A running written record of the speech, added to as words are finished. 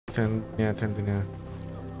Tędy nie.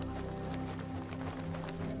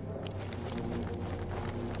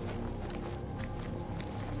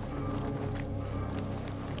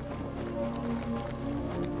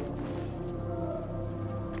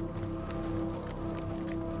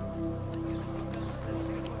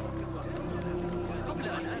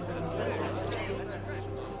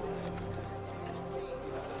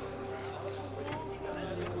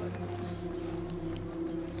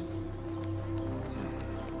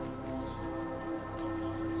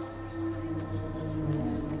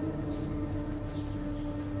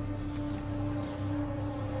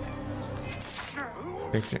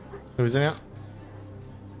 Pięknie. Do widzenia.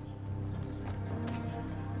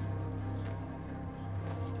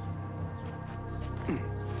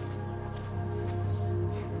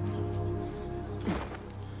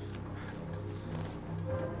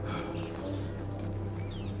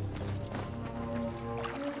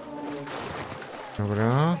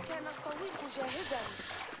 Dobra.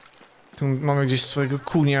 Tu mamy gdzieś swojego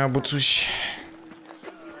kunia albo coś.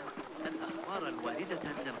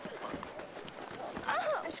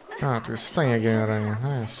 A, to jest stajnia generalnie.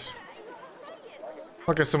 Nice.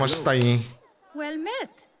 Pokaż, co masz w stajni. Well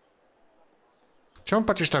met. Czemu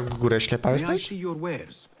patrzysz tak w górę, ślepa jesteś?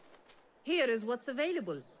 Here is what's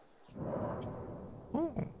available.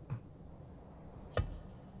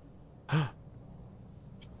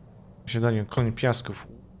 Posiadanie koni piasków.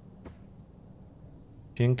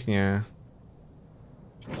 Pięknie.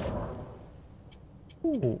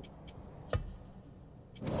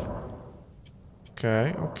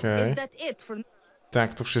 Okej.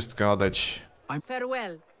 Tak, to wszystko oddać.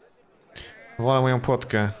 Farewell. Wolę moją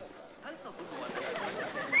płotkę.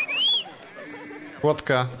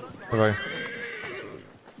 Płotka. Dawaj.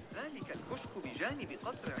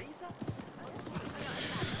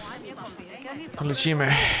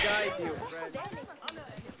 Lecimy.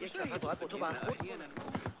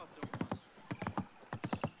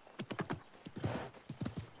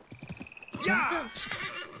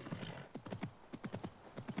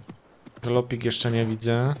 Galopik jeszcze nie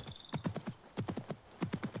widzę.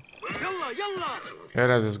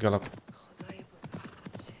 Teraz jest galop.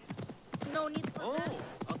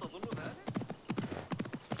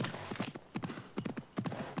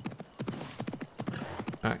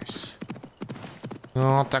 Nice.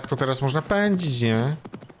 No tak to teraz można pędzić, nie?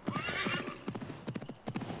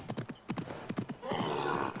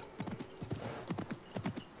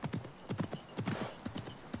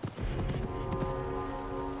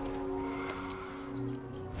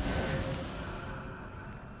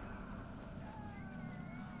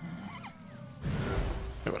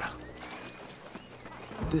 Dobra.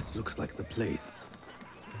 This looks like the place.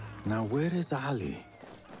 Now where is Ali?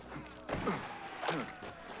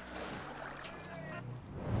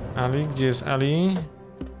 Ali, gdzie jest Ali?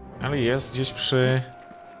 Ali jest gdzieś przy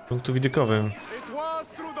punktu widokowym.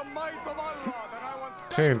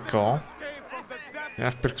 Tylko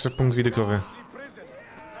ja wpierw chcę punkt widokowy.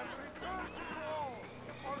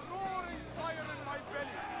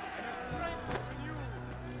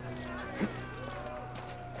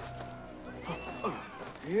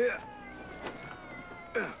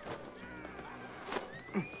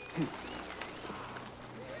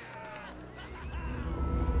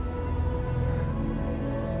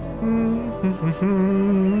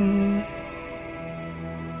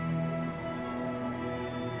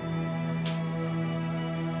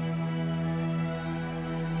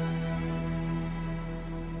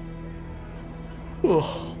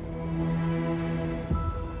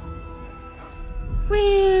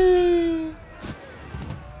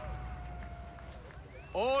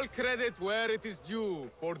 All credit where it is due,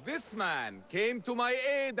 for this man came to my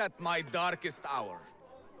aid at my darkest hour.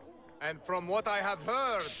 And from what I have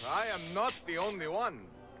heard, I am not the only one.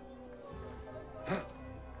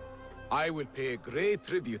 I will pay great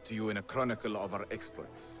tribute to you in a chronicle of our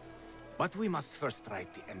exploits. But we must first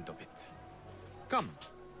write the end of it. Come.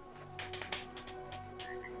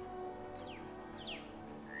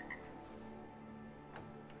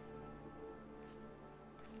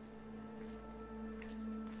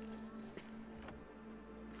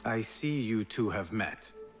 I see you two have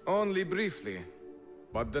met. Only briefly.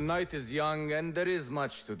 But the night is young and there is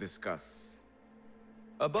much to discuss.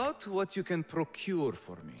 About what you can procure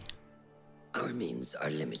for me. Our means are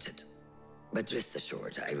limited. But rest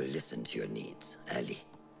assured, I will listen to your needs, Ali.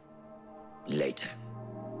 Later.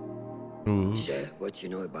 Share what you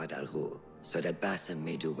know about Al-Ghul, so that Basim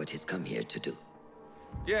may do what he's come here to do.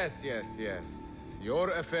 Yes. Your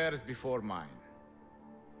affairs before mine.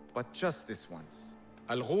 But just this once.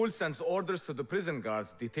 Al-Ghul sends orders to the prison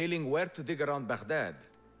guards detailing where to dig around Baghdad.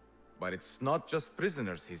 but it's not just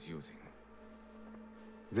prisoners he's using.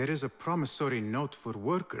 There is a promissory note for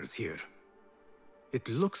workers here. It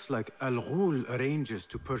looks like Al Ghul arranges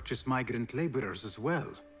to purchase migrant laborers as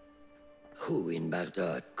well. Who in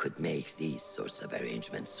Baghdad could make these sorts of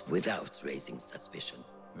arrangements without raising suspicion?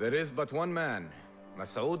 There is but one man,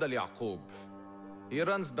 Masoud al-Yaqub. He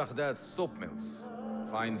runs Baghdad's soap mills,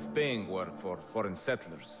 finds paying work for foreign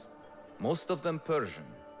settlers, most of them Persian.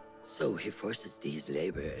 So he forces these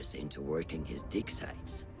laborers into working his dig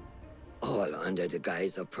sites, all under the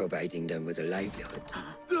guise of providing them with a livelihood.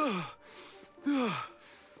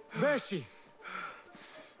 Beshi!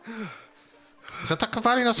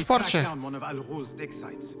 Zaatakowali nas w He tracked porcie. down one of Al Ghul's dig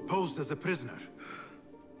sites, posed as a prisoner.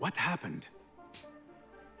 What happened?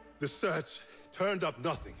 The search turned up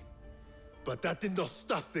nothing. But that did not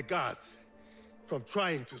stop the guards from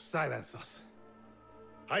trying to silence us.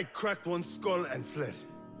 I cracked one skull and fled.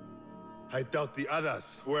 I doubt the others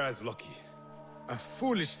were as lucky. A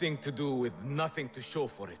foolish thing to do with nothing to show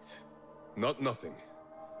for it. Not nothing.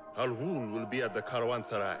 Al Ghul will be at the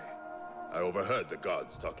Caravanserai. I overheard the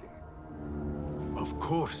guards talking. Of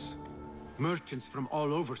course. Merchants from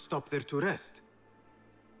all over stop there to rest.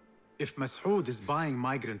 If Masoud is buying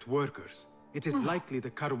migrant workers, it is likely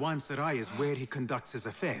the Caravanserai is where he conducts his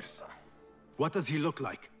affairs. What does he look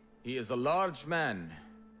like? He is a large man,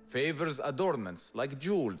 favors adornments like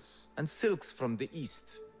jewels and silks from the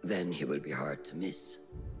east. Then he will be hard to miss.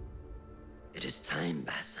 It is time,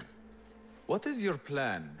 Basim. What is your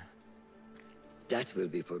plan? That will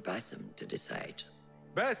be for Basim to decide.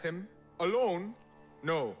 Basim? Alone?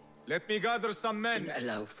 No. Let me gather some men. And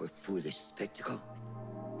allow for foolish spectacle.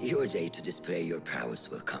 Your day to display your prowess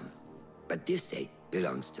will come. But this day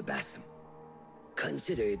belongs to Basim.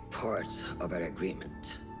 Consider it part of our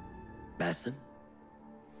agreement. Basim?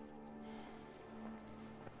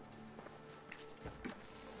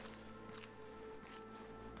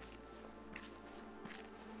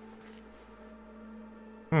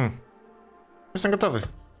 Jestem gotowy.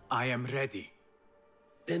 I am ready.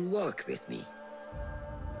 Then walk with me.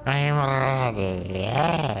 I am ready.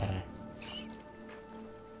 Yeah.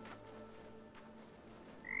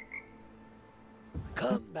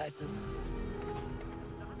 Come, Basim.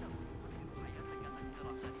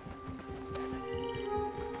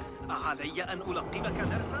 أعلي أن ألقنك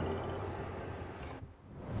درسا؟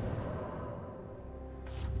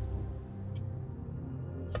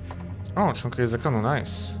 O, członkuje zakonu,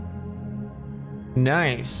 nice.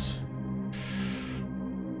 Nice.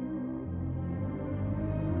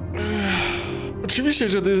 Oczywiście,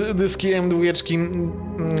 że dyski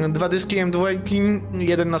M2, dwa dyski M2,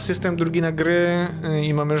 jeden na system, drugi na gry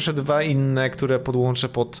i mamy jeszcze dwa inne, które podłączę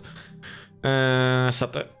pod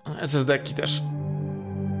SATA, SSD-ki też.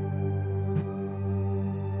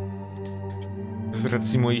 Z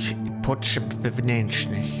racji moich potrzeb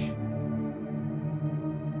wewnętrznych.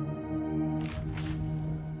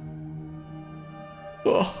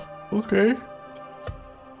 O, okej.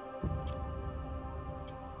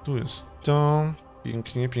 Tu jest to.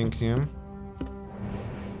 Pięknie, pięknie.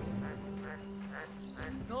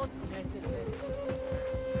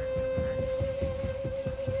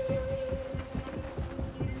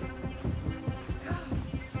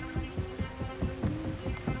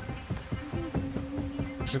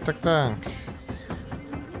 Że tak, tak.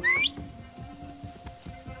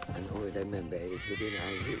 An order member is within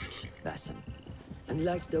our reach, Basim. And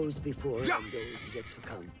like those before and those yet to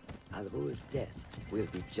come, Al Ghul's death will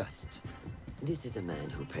be just. This is a man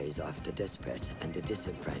who preys off the desperate and the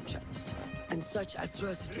disenfranchised. And such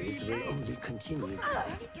atrocities will only continue.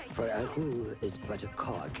 For Al Ghul is but a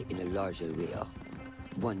cog in a larger wheel,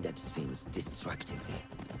 one that spins destructively.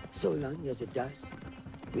 So long as it does,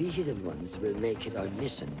 we hidden ones will make it our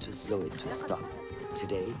mission to slow it to a stop.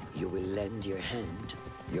 Today, you will lend your hand,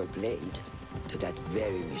 your blade, to that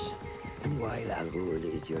very mission. And while Al Ghul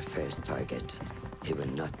is your first target, he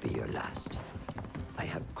will not be your last. I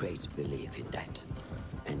have great belief in that,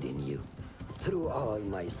 and in you. Through all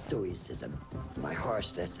my stoicism, my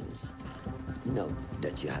harsh lessons, know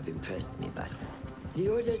that you have impressed me, Basim. The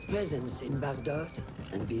Order's presence in Baghdad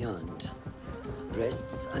and beyond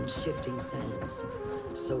rests on shifting sands,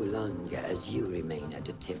 so long as you remain at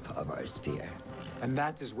the tip of our spear. And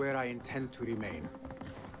that is where I intend to remain.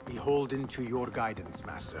 Beholden to your guidance,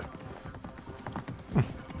 Master.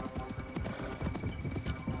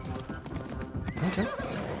 Okay.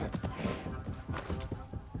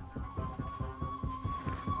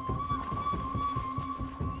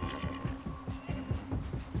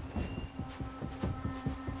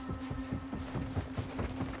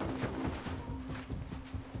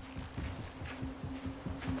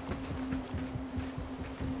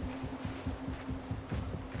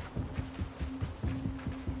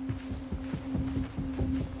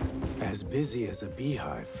 As busy as a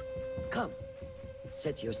beehive. Come,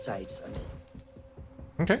 set your sights on it.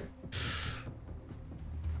 Okej.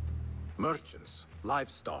 Merchants,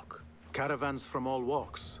 livestock, caravans from all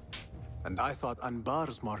walks. And I thought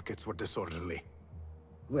Anbar's markets were disorderly.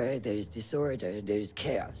 Where there is disorder, there is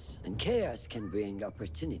chaos, and chaos can bring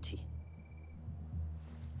opportunity.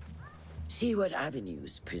 See what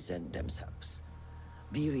avenues present themselves.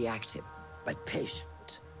 Be reactive, but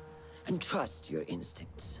patient, and trust your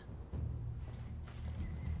instincts.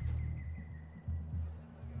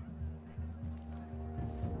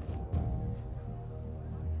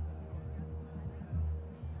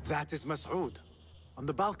 That is Mas'ud, on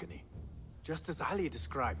the balcony, just as Ali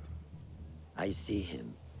described. I see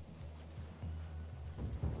him.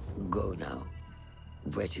 Go now.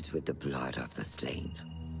 Wet it with the blood of the slain.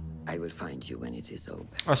 I will find you when it is over.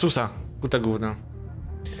 Asusa, kuta główna.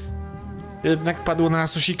 Jednak padło na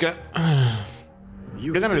Asusikę.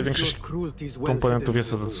 Generalnie większość komponentów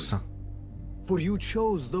jest od Asusa. For you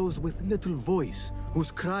chose those with little voice,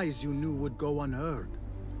 whose cries you knew would go unheard.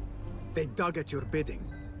 They dug at your bidding,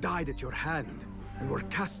 died at your hand, and were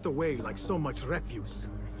cast away like so much refuse.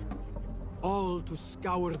 All to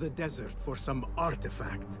scour the desert for some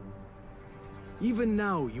artifact. Even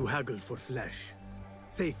now you haggle for flesh,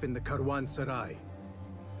 safe in the Karwansarai.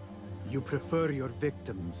 You prefer your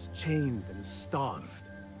victims chained and starved.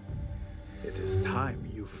 It is time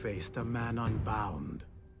you faced a man unbound.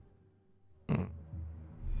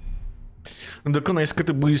 Dokonaj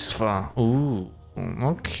skrytobójstwa.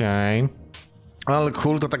 Okej.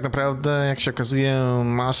 Al-Kul to tak naprawdę, jak się okazuje,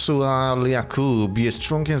 Masu al-Yakub jest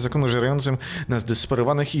członkiem zakonu żerującym na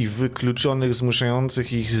zdesperowanych i wykluczonych,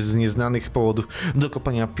 zmuszających ich z nieznanych powodów do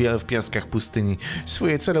kopania w piaskach pustyni.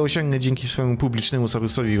 Swoje cele osiągnie dzięki swojemu publicznemu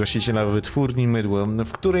statusowi właściciela wytwórni mydła,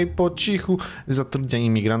 w której po cichu zatrudnia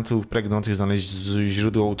imigrantów pragnących znaleźć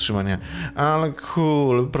źródło utrzymania.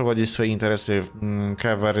 Al-Kul prowadzi swoje interesy w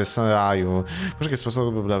Kawersaju. W jaki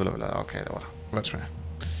sposób, bla bla bla. Okej, dobra, zobaczmy.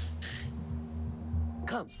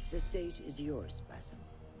 Come, the stage is yours, Basim.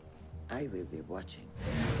 I will be watching.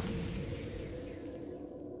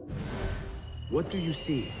 What do you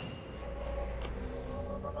see?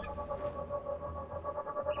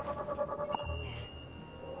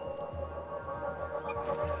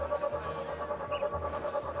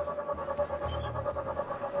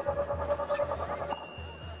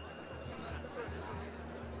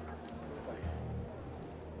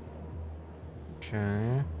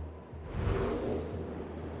 Okay.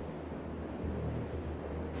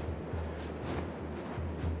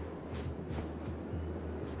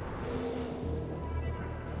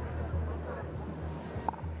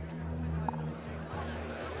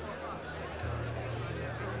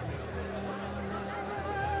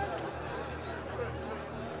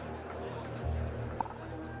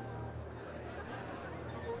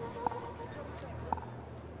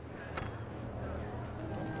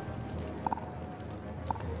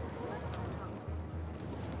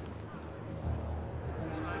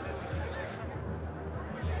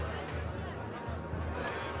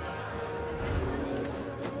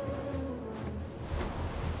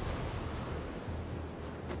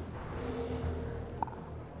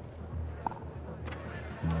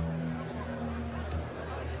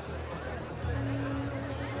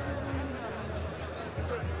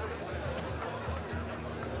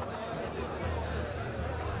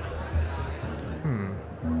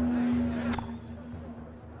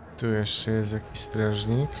 Tu jeszcze jest jakiś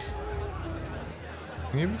strażnik.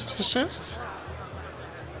 Nie wiem, gdzieś jeszcze jest?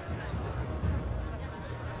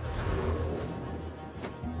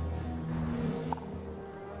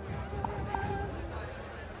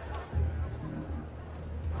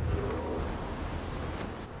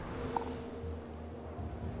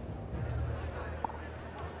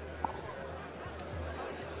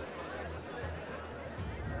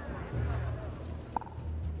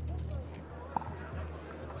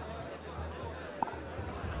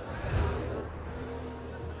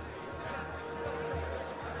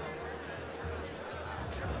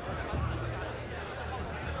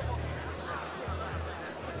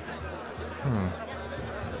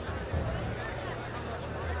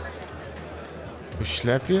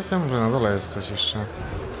 Ślepy jestem? Może na dole jest coś jeszcze.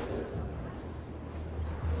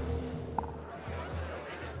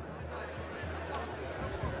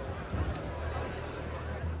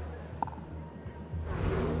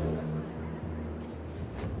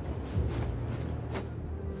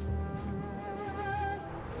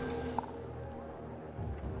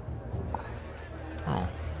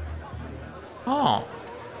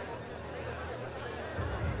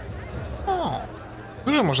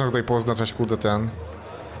 Dużo można tutaj pooznaczać, kurde, ten.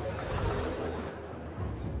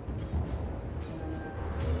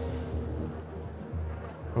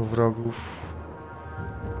 wrogów.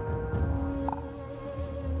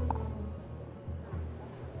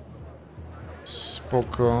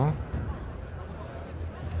 Spoko.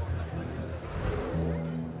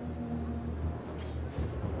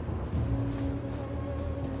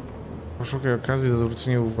 Poszukaj okazji do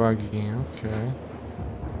zwrócenia uwagi. Okej.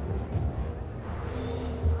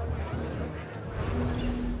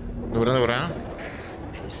 Dobra, dobra.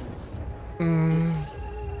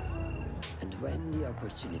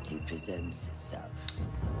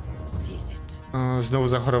 Znowu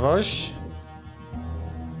zachorowałeś?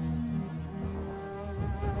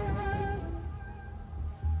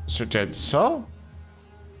 Co?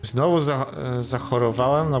 Znowu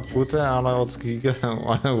zachorowałem na płytę, ale od giga...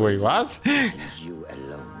 Wait, what?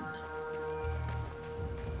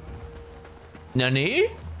 Nani?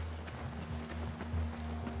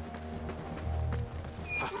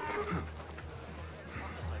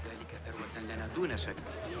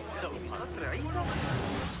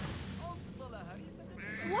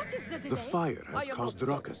 The fire has caused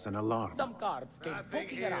ruckus and alarm. Some guards came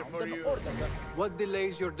poking around and ordered us. What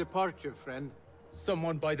delays your departure, friend?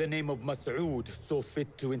 Someone by the name of Mas'ud saw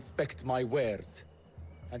fit to inspect my wares.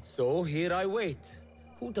 And so here I wait.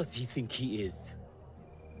 Who does he think he is?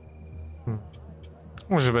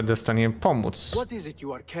 Może będę w stanie pomóc. What is it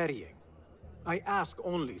you are carrying? I ask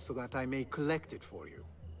only so that I may collect it for you.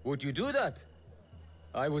 Would you do that?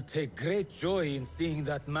 I would take great joy in seeing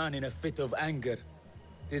that man in a fit of anger.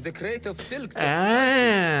 There's a crate of silks.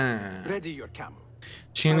 Ready your camel.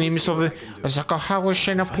 Czyli innymi słowy, zakochało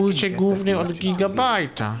się na płycie głównej od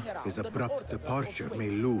gigabajta. His abrupt departure may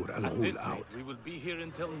lure Al-Ghul out. We will be here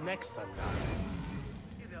until next sundown.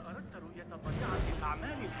 إذا أردت رؤية طبيعة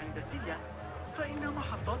الأعمال الهندسية فإن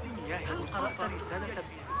محطات مياه قرأت رسالة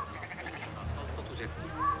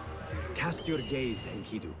Cast your gaze,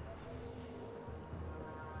 Enkidu.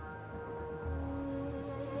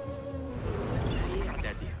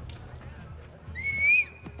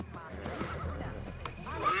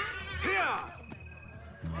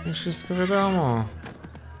 Już wszystko wiadomo.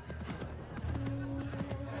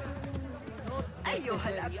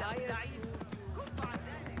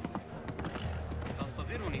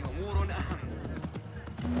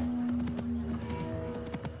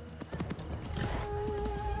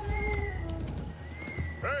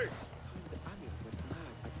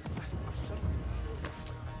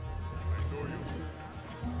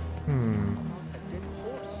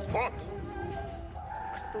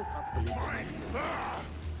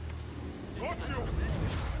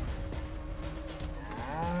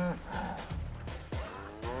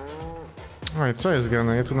 Oj, co jest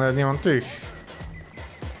grane? Ja tu nawet nie mam tych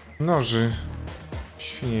noży.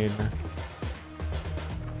 Świnie jedne.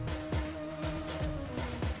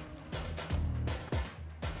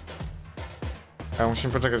 A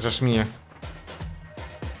musimy poczekać aż minie.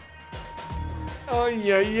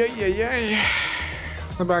 Ojej.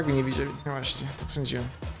 No bagi nie widzieli, no właśnie, tak sądziłem.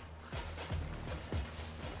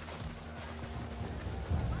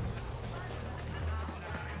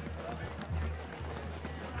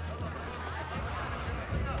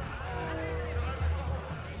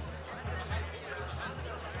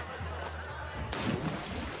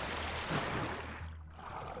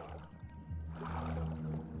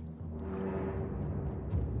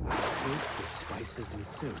 Spices and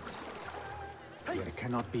silks. There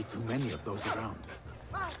cannot be too many of those around.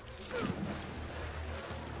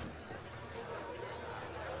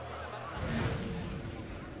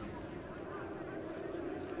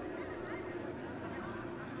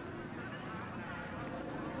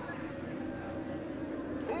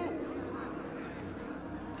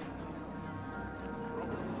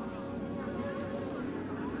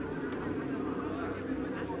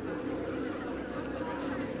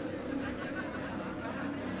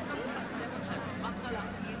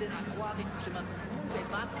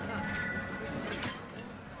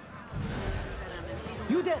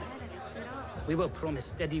 You there! We were promised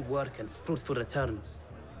steady work and fruitful returns.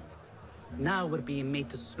 Now we're being made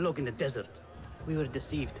to slog in the desert. We were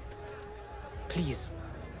deceived. Please,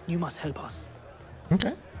 you must help us.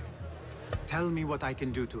 Okay. Tell me what I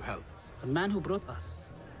can do to help. The man who brought us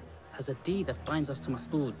has a deed that binds us to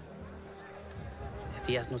Mas'ud. If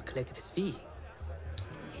he has not collected his fee,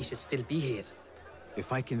 he should still be here.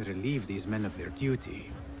 If I can relieve these men of their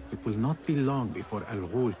duty, it will not be long before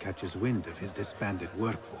Al-Ghul catches wind of his disbanded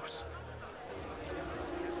workforce.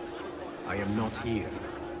 I am not here.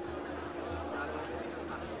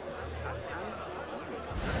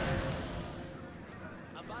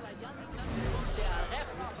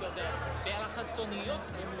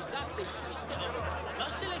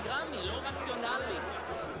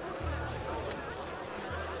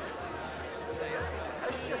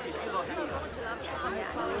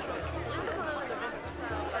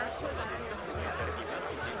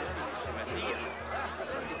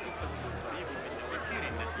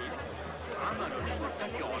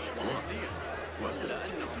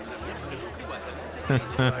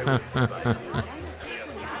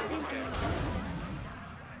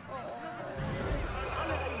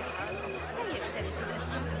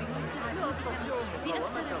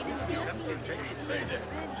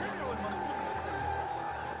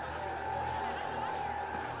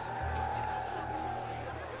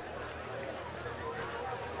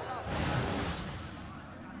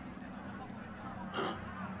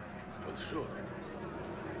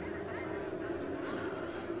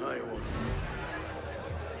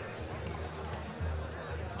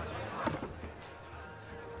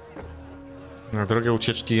 Na drogę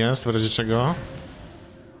ucieczki jest, w razie czego.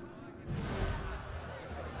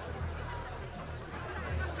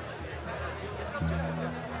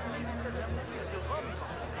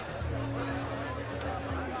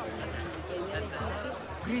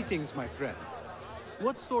 Greetings, my friend.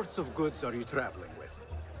 What sorts of goods are you traveling with?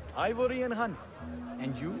 Ivory and honey.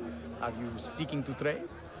 And you? Are you seeking to trade?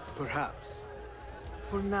 Perhaps.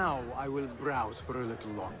 For now, I will browse for a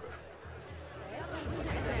little longer.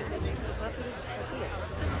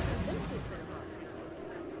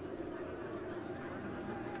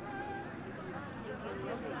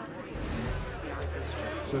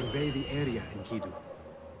 Survey the area, Enkidu.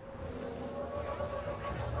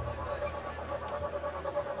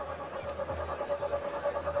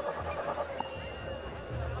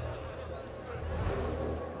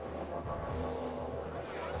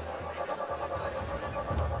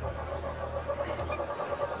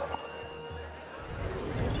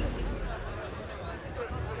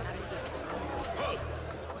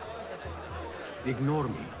 Ignore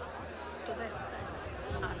me.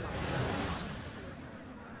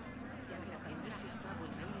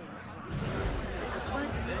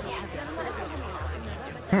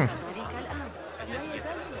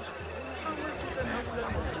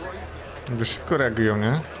 Dość szybko reagują,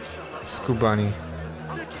 nie? Skubani.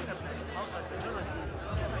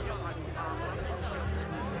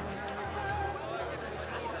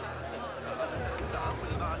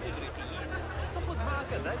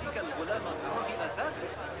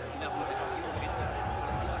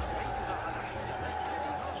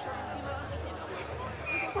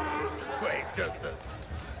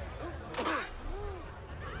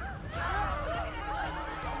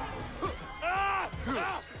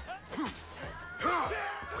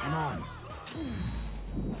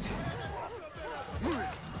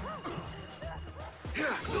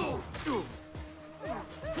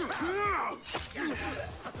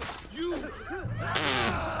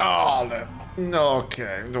 Ale... No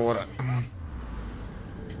okej, dobra.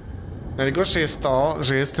 Najgorsze jest to,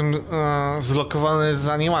 że jestem zlokowany z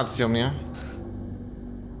animacją, nie?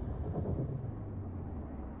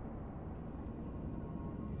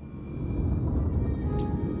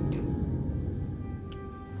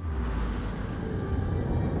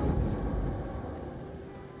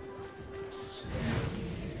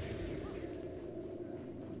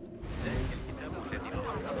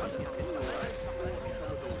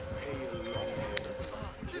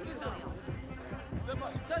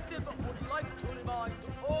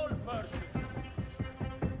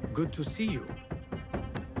 Good to see you.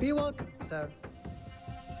 Be welcome, sir.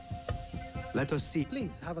 Let us see.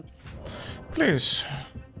 Please have a... Please.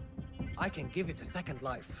 I can give it a second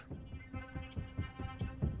life.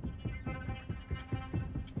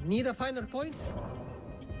 Need a finer point?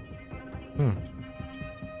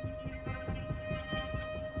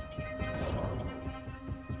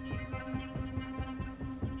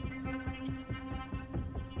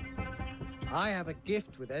 I have a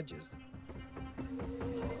gift with edges.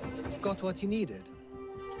 Got what you needed.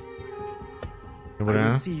 I Dobra.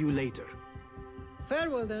 will see you later.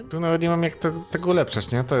 Farewell then. Tu nawet nie mam jak tego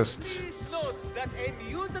ulepszać, nie? To jest...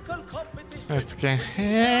 To jest takie...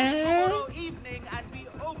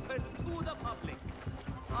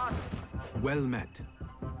 Well met.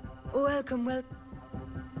 Welcome.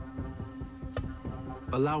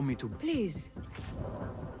 Allow me to... Please.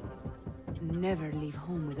 Never leave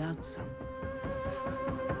home without some.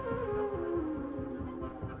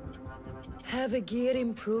 Have a gear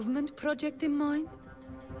improvement project in mind?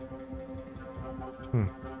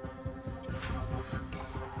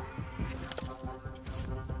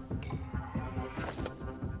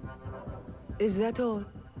 Is that all?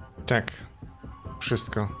 Tak.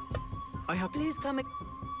 Wszystko. Please come.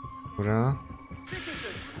 Dobra.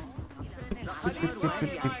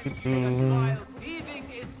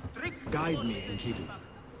 Guide me, Enkidu.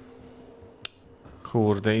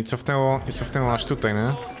 Kurde, i cofnęło aż tutaj,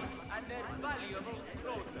 nie?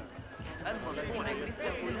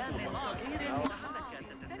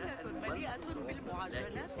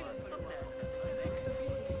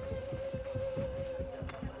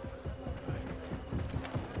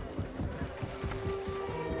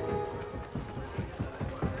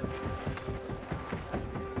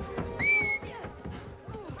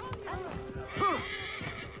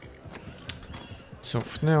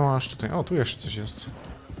 Cofnęło aż tutaj. O, tu jeszcze coś jest.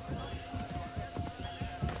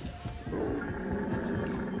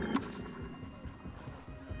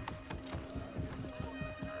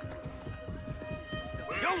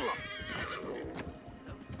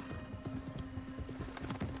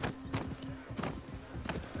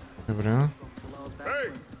 Dobra.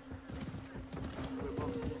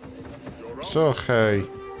 Co hej?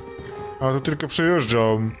 A to tylko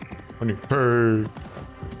przejeżdżam. Oni hej.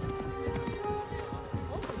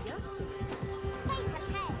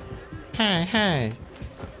 Hej, hej.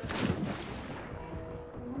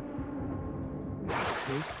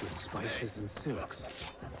 Cake with spices and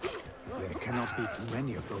silks. There cannot be too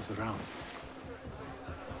many of those around.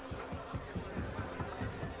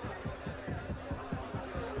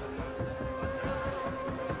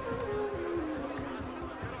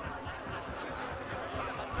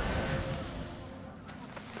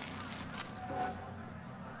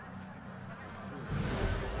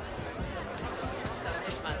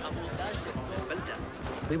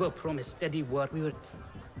 We were promised steady work. We were...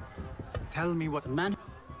 Tell me what... Man...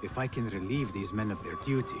 If I can relieve these men of their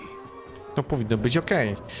duty. To powinno być ok.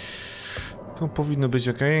 To powinno być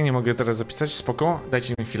ok. Nie mogę teraz zapisać. Spoko.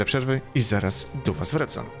 Dajcie mi chwilę przerwy i zaraz do was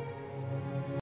wracam.